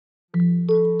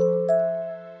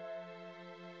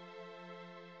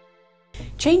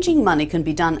Changing money can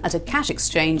be done at a cash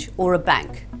exchange or a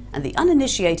bank, and the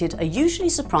uninitiated are usually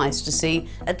surprised to see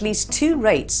at least two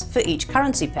rates for each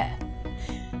currency pair.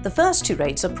 The first two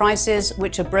rates are prices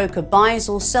which a broker buys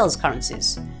or sells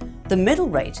currencies. The middle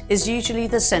rate is usually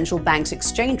the central bank's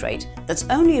exchange rate that's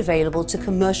only available to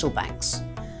commercial banks.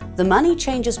 The money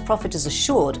changer's profit is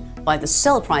assured by the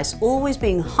sell price always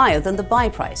being higher than the buy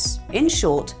price. In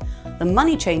short, the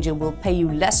money changer will pay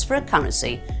you less for a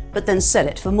currency, but then sell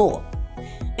it for more.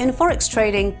 In forex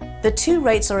trading, the two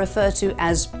rates are referred to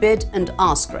as bid and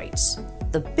ask rates.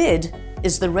 The bid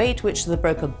is the rate which the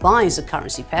broker buys a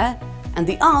currency pair, and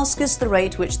the ask is the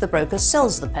rate which the broker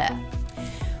sells the pair.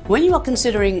 When you are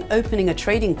considering opening a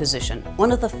trading position,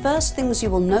 one of the first things you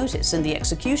will notice in the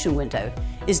execution window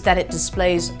is that it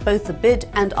displays both the bid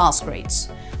and ask rates.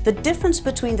 The difference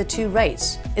between the two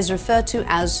rates is referred to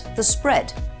as the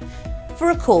spread.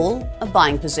 For a call, a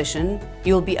buying position,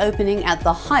 you will be opening at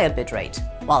the higher bid rate,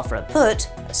 while for a put,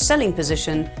 a selling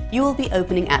position, you will be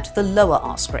opening at the lower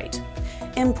ask rate.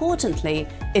 Importantly,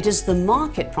 it is the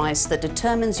market price that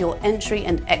determines your entry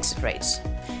and exit rates.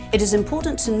 It is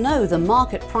important to know the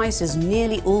market price is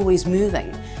nearly always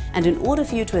moving, and in order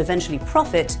for you to eventually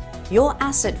profit, your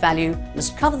asset value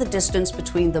must cover the distance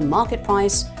between the market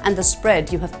price and the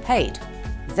spread you have paid.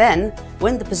 Then,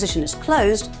 when the position is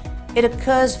closed, it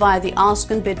occurs via the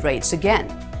ask and bid rates again,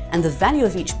 and the value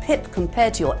of each pip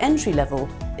compared to your entry level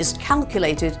is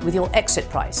calculated with your exit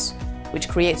price, which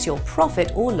creates your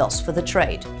profit or loss for the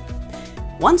trade.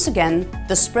 Once again,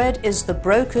 the spread is the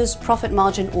broker's profit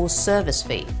margin or service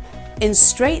fee. In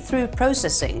straight-through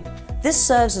processing, this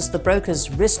serves as the broker's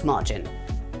risk margin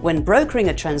when brokering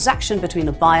a transaction between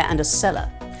a buyer and a seller.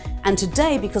 And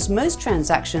today, because most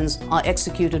transactions are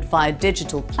executed via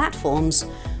digital platforms,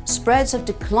 spreads have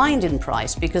declined in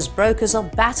price because brokers are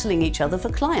battling each other for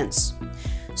clients.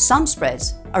 Some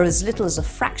spreads are as little as a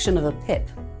fraction of a pip.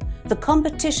 The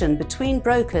competition between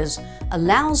brokers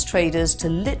allows traders to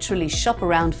literally shop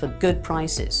around for good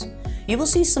prices. You will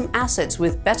see some assets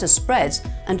with better spreads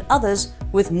and others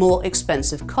with more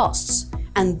expensive costs.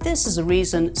 And this is a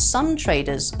reason some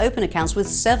traders open accounts with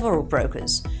several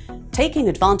brokers, taking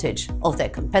advantage of their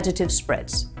competitive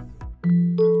spreads.